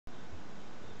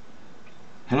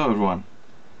Hello everyone.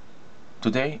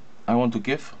 Today I want to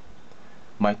give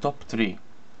my top 3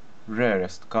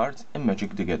 rarest cards in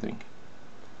Magic the Gathering.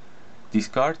 These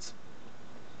cards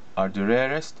are the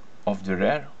rarest of the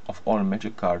rare of all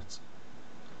Magic cards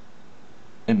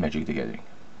in Magic the Gathering.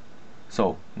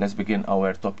 So let's begin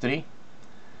our top 3.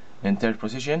 In third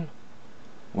position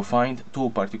we find 2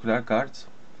 particular cards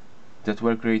that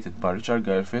were created by Richard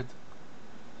Garfield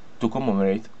to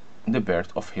commemorate the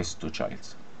birth of his 2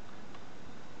 childs.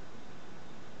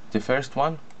 The first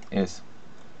one is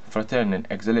Fraternal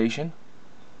Exhalation,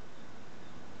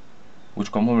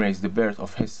 which commemorates the birth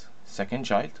of his second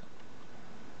child,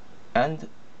 and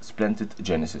Splendid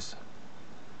Genesis,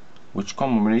 which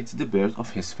commemorates the birth of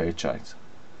his third child.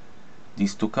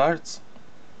 These 2 cards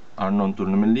are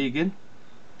non-tournament legal.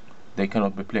 They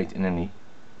cannot be played in any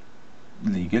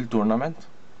legal tournament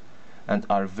and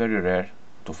are very rare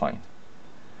to find.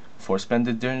 For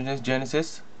Splendid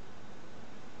Genesis,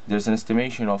 there's an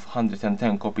estimation of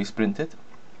 110 copies printed,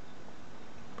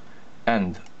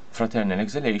 and Fraternal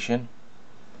Exhalation,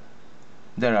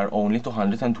 there are only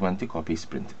 220 copies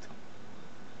printed.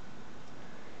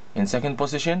 In second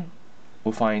position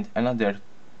we find another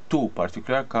 2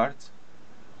 particular cards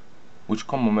which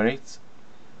commemorates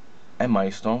a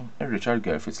milestone in Richard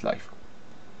Garfield's life.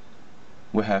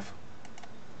 We have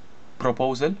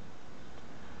Proposal,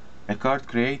 a card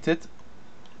created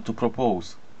to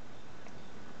propose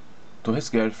to his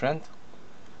girlfriend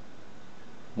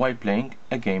while playing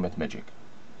a game at Magic.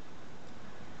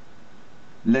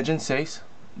 Legend says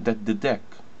that the deck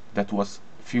that was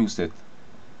fused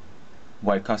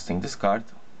while casting this card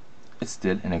is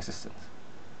still in existence.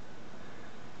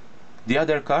 The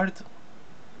other card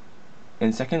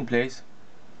in second place,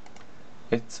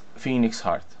 it's Phoenix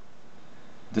Heart.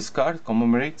 This card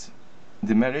commemorates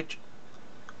the marriage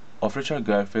of Richard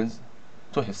Garfield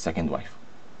to his second wife.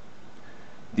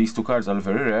 These 2 cards are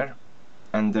very rare,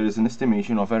 and there is an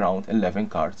estimation of around 11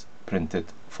 cards printed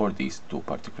for these 2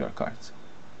 particular cards.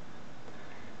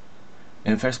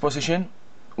 In first position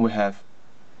we have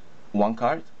 1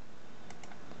 card,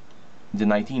 the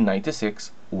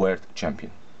 1996 World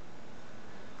Champion.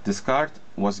 This card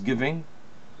was given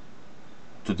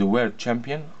to the World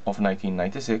Champion of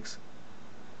 1996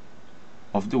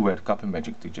 of the World Cup in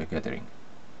Magic the Gathering.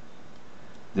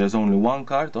 There is only 1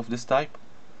 card of this type.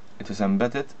 It is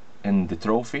embedded in the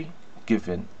trophy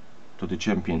given to the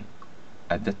champion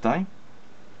at that time.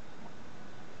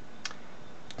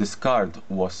 This card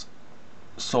was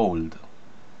sold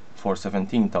for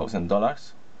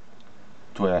 $17,000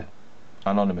 to an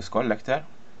anonymous collector,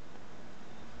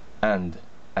 and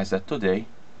as of today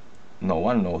no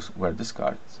one knows where this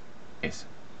card is.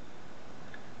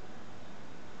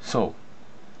 So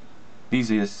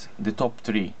this is the top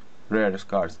 3 rarest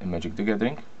cards in Magic the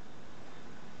Gathering.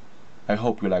 I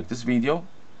hope you like this video.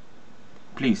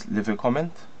 Please leave a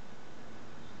comment,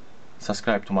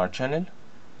 subscribe to my channel,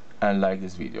 and like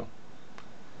this video.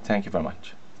 Thank you very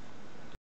much.